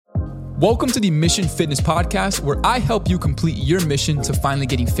Welcome to the Mission Fitness Podcast, where I help you complete your mission to finally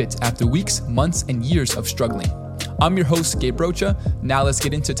getting fit after weeks, months, and years of struggling. I'm your host, Gabe Rocha. Now let's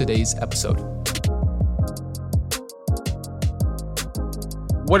get into today's episode.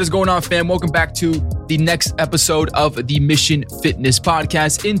 What is going on, fam? Welcome back to the next episode of the Mission Fitness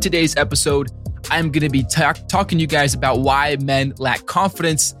Podcast. In today's episode, I'm going to be talking to you guys about why men lack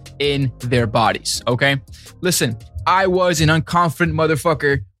confidence in their bodies, okay? Listen, I was an unconfident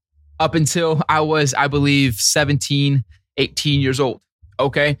motherfucker up until I was, I believe, 17, 18 years old,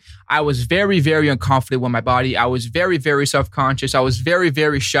 okay? I was very, very unconfident with my body. I was very, very self-conscious. I was very,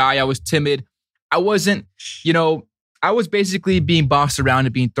 very shy. I was timid. I wasn't, I was basically being bossed around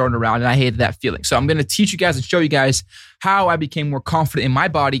and being thrown around, and I hated that feeling. So I'm going to teach you guys and show you guys how I became more confident in my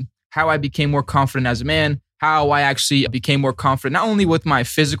body, how I became more confident as a man, how I actually became more confident, not only with my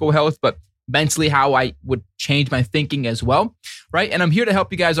physical health, but mentally, how I would change my thinking as well, right? And I'm here to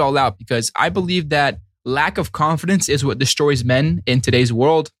help you guys all out because I believe that lack of confidence is what destroys men in today's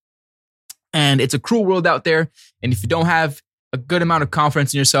world. And it's a cruel world out there. And if you don't have a good amount of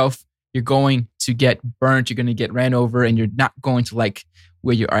confidence in yourself, you're going to get burnt, you're going to get ran over, and you're not going to like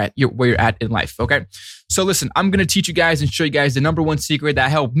where you're at in life, okay? So listen, I'm going to teach you guys and show you guys the number one secret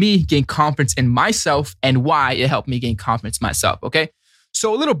that helped me gain confidence in myself and why it helped me gain confidence in myself, okay?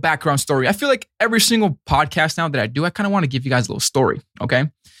 So a little background story. I feel like every single podcast now that I do, I kind of want to give you guys a little story,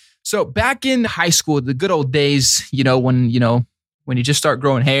 okay? So back in high school, the good old days, when you just start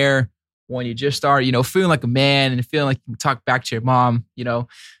growing hair, when you just start, feeling like a man and feeling like you can talk back to your mom,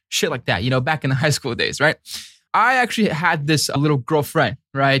 shit like that, back in the high school days, right? I actually had this little girlfriend,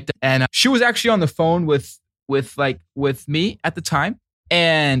 right? And she was actually on the phone with me at the time.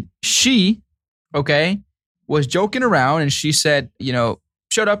 And she, was joking around, and she said,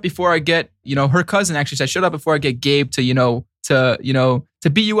 shut up before I get, her cousin actually said, shut up before I get Gabe to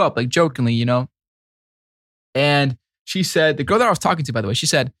beat you up, like jokingly, And she said, the girl that I was talking to, by the way, she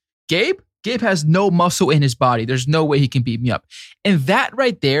said, Gabe has no muscle in his body. There's no way he can beat me up. And that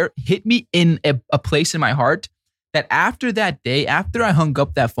right there hit me in a place in my heart that after that day, after I hung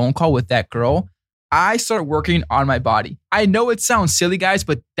up that phone call with that girl, I started working on my body. I know it sounds silly, guys,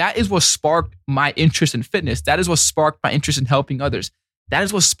 but that is what sparked my interest in fitness. That is what sparked my interest in helping others. That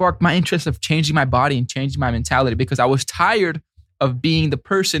is what sparked my interest of changing my body and changing my mentality, because I was tired of being the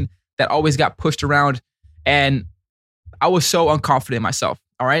person that always got pushed around, and I was so unconfident in myself,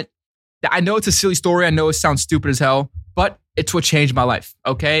 all right? I know it's a silly story. I know it sounds stupid as hell, but it's what changed my life,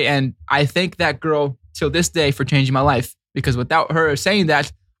 okay? And I thank that girl till this day for changing my life, because without her saying that,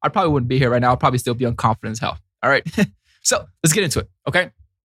 I probably wouldn't be here right now. I'd probably still be unconfident as hell. All right. So let's get into it. Okay.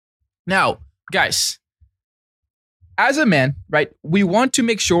 Now, guys, as a man, right, we want to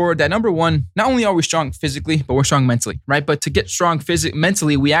make sure that number one, not only are we strong physically, but we're strong mentally, right? But to get strong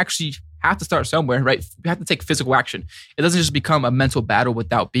mentally, we actually have to start somewhere, right? We have to take physical action. It doesn't just become a mental battle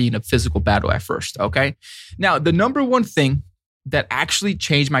without being a physical battle at first. Okay. Now, the number one thing that actually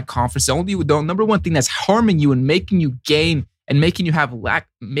changed my confidence, the number one thing that's harming you and making you gain and making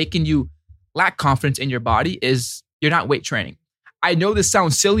you lack confidence in your body is you're not weight training. I know this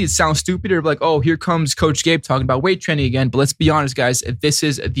sounds silly. It sounds stupid. You're like, oh, here comes Coach Gabe talking about weight training again. But let's be honest, guys. This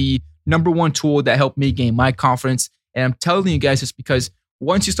is the number one tool that helped me gain my confidence. And I'm telling you guys this because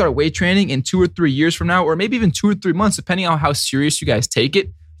once you start weight training in 2 or 3 years from now, or maybe even 2 or 3 months, depending on how serious you guys take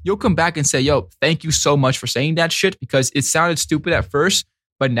it, you'll come back and say, yo, thank you so much for saying that shit, because it sounded stupid at first,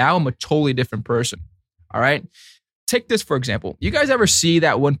 but now I'm a totally different person. All right. Take this, for example. You guys ever see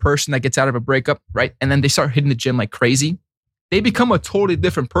that one person that gets out of a breakup, right? And then they start hitting the gym like crazy? They become a totally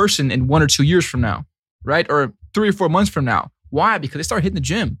different person in 1 or 2 years from now, right? Or 3 or 4 months from now. Why? Because they start hitting the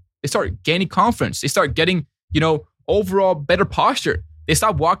gym. They start gaining confidence. They start getting, overall better posture. They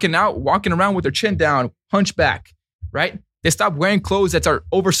stop walking around with their chin down, hunchback, right? They stop wearing clothes that are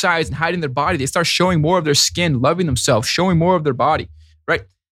oversized and hiding their body. They start showing more of their skin, loving themselves, showing more of their body, right?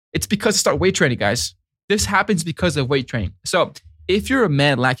 It's because they start weight training, guys. This happens because of weight training. So if you're a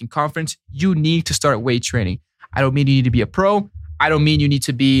man lacking confidence, you need to start weight training. I don't mean you need to be a pro. I don't mean you need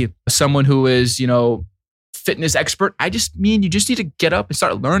to be someone who is, fitness expert. I just mean you just need to get up and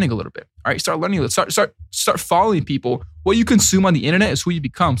start learning a little bit. All right, start learning. Start following people. What you consume on the internet is who you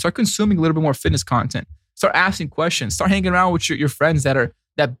become. Start consuming a little bit more fitness content. Start asking questions. Start hanging around with your friends that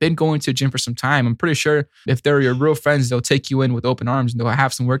been going to the gym for some time. I'm pretty sure if they're your real friends, they'll take you in with open arms and they'll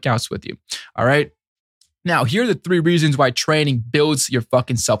have some workouts with you. All right. Now, here are the 3 reasons why training builds your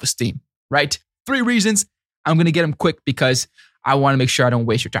fucking self-esteem, right? 3 reasons. I'm going to get them quick because I want to make sure I don't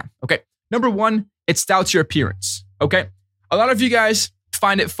waste your time. Okay. Number 1, it stouts your appearance. Okay. A lot of you guys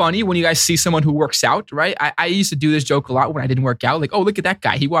find it funny when you guys see someone who works out, right? I used to do this joke a lot when I didn't work out. Like, oh, look at that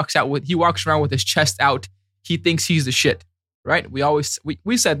guy. He walks around with his chest out. He thinks he's the shit, right?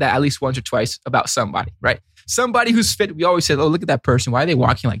 We said that at least once or twice about somebody, right? Somebody who's fit, we always said, oh, look at that person. Why are they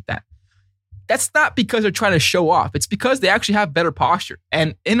walking like that? That's not because they're trying to show off. It's because they actually have better posture.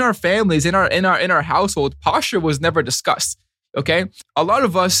 And in our families, in our household, posture was never discussed. Okay? A lot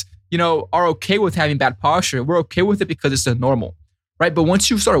of us, are okay with having bad posture. We're okay with it because it's the normal, right? But once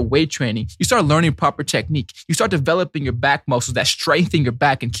you start weight training, you start learning proper technique. You start developing your back muscles that strengthen your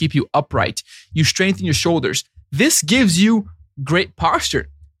back and keep you upright. You strengthen your shoulders. This gives you great posture.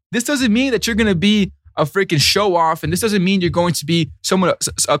 This doesn't mean that you're going to be a freaking show off. And this doesn't mean you're going to be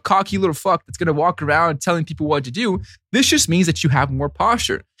a cocky little fuck that's going to walk around telling people what to do. This just means that you have more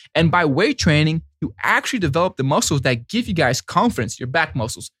posture. And by weight training, you actually develop the muscles that give you guys confidence, your back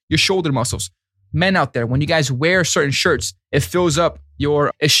muscles, your shoulder muscles. Men out there, when you guys wear certain shirts, when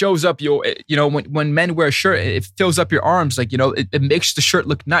men wear a shirt, it fills up your arms. Like, it makes the shirt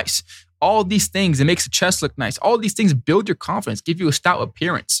look nice. All these things, it makes the chest look nice. All these things build your confidence, give you a stout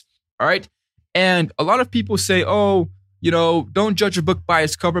appearance. All right. And a lot of people say, oh, don't judge a book by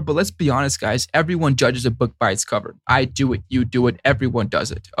its cover. But let's be honest, guys. Everyone judges a book by its cover. I do it. You do it. Everyone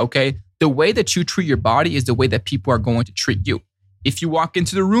does it. Okay. The way that you treat your body is the way that people are going to treat you. If you walk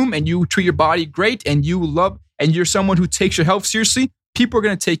into the room and you treat your body great and you're someone who takes your health seriously, people are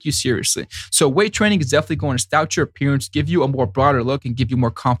going to take you seriously. So weight training is definitely going to stout your appearance, give you a more broader look, and give you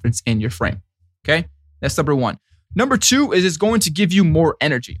more confidence in your frame. Okay. That's number one. Number two is it's going to give you more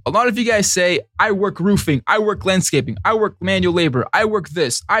energy. A lot of you guys say, I work roofing, I work landscaping, I work manual labor, I work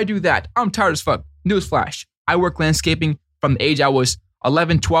this, I do that. I'm tired as fuck. Newsflash. I work landscaping from the age I was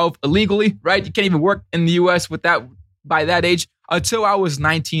 11, 12, illegally, right? You can't even work in the US by that age until I was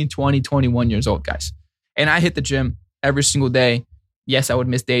 19, 20, 21 years old, guys. And I hit the gym every single day. Yes, I would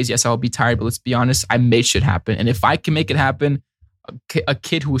miss days. Yes, I would be tired, but let's be honest, I made shit happen. And if I can make it happen, a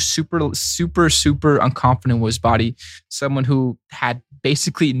kid who was super, super, super unconfident with his body, someone who had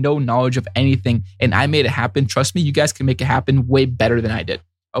basically no knowledge of anything, and I made it happen. Trust me, you guys can make it happen way better than I did.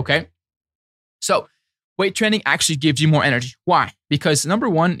 Okay? So weight training actually gives you more energy. Why? Because number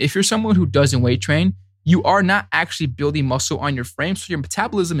one, if you're someone who doesn't weight train, you are not actually building muscle on your frame, so your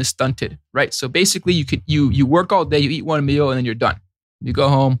metabolism is stunted, right? So basically, you work all day, you eat one meal, and then you're done. You go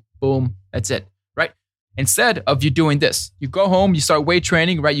home, boom, that's it. Instead of you doing this, you go home, you start weight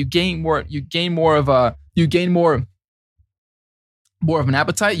training, right? You gain more of an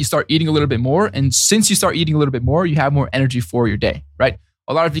appetite. You start eating a little bit more. And since you start eating a little bit more, you have more energy for your day, right?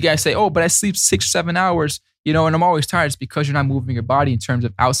 A lot of you guys say, oh, but I sleep 6 or 7 hours, and I'm always tired. It's because you're not moving your body in terms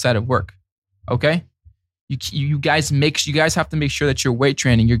of outside of work. Okay. You guys have to make sure that you're weight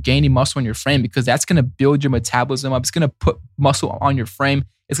training, you're gaining muscle on your frame, because that's going to build your metabolism up. It's going to put muscle on your frame.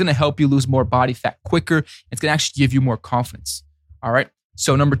 It's going to help you lose more body fat quicker. It's going to actually give you more confidence. All right.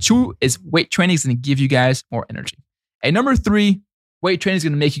 So number two is weight training is going to give you guys more energy. And number three, weight training is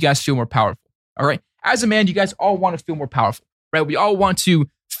going to make you guys feel more powerful. All right. As a man, you guys all want to feel more powerful, right? We all want to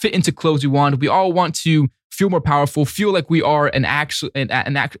fit into clothes we want. We all want to feel more powerful, feel like we are an actual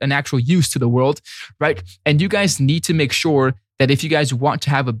use to the world, right? And you guys need to make sure that if you guys want to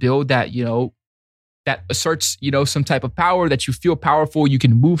have a build that, that asserts, some type of power, that you feel powerful, you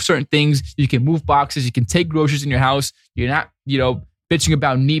can move certain things, you can move boxes, you can take groceries in your house, you're not, bitching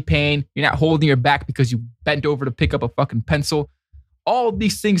about knee pain, you're not holding your back because you bent over to pick up a fucking pencil. All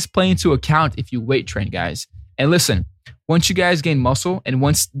these things play into account if you weight train, guys. And listen, once you guys gain muscle and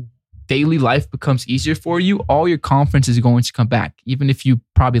once daily life becomes easier for you, all your confidence is going to come back. Even if you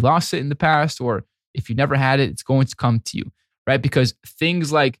probably lost it in the past, or if you never had it, it's going to come to you, right? Because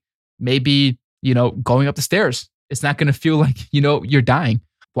things like maybe, going up the stairs, it's not going to feel like, you're dying.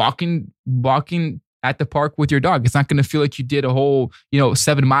 Walking at the park with your dog, it's not going to feel like you did a whole,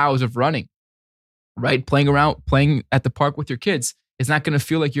 7 miles of running, right? Playing at the park with your kids, it's not going to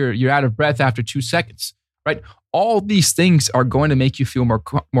feel like you're out of breath after 2 seconds, right? All these things are going to make you feel more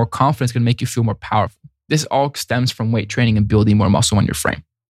confident. It's going to make you feel more powerful. This all stems from weight training and building more muscle on your frame.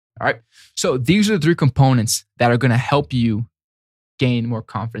 All right. So these are the 3 components that are going to help you gain more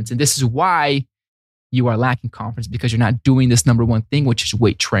confidence. And this is why you are lacking confidence, because you're not doing this number one thing, which is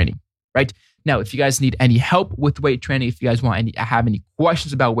weight training, right? Now, if you guys need any help with weight training, if you guys have any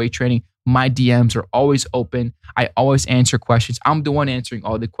questions about weight training, my DMs are always open. I always answer questions. I'm the one answering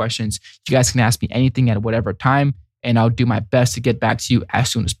all the questions. You guys can ask me anything at whatever time, and I'll do my best to get back to you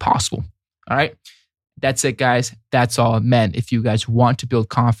as soon as possible. All right. That's it, guys. That's all. Men, if you guys want to build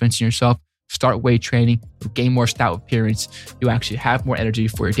confidence in yourself, start weight training, gain more stout appearance. You actually have more energy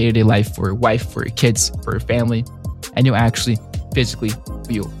for your day-to-day life, for your wife, for your kids, for your family, and you'll actually physically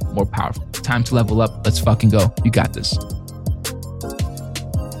feel more powerful. Time to level up. Let's fucking go. You got this.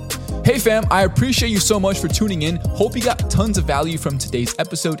 Hey fam, I appreciate you so much for tuning in. Hope you got tons of value from today's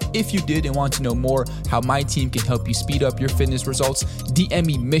episode. If you did and want to know more how my team can help you speed up your fitness results, DM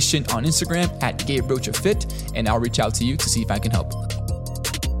me Mission on Instagram at GabeRochaFit, and I'll reach out to you to see if I can help.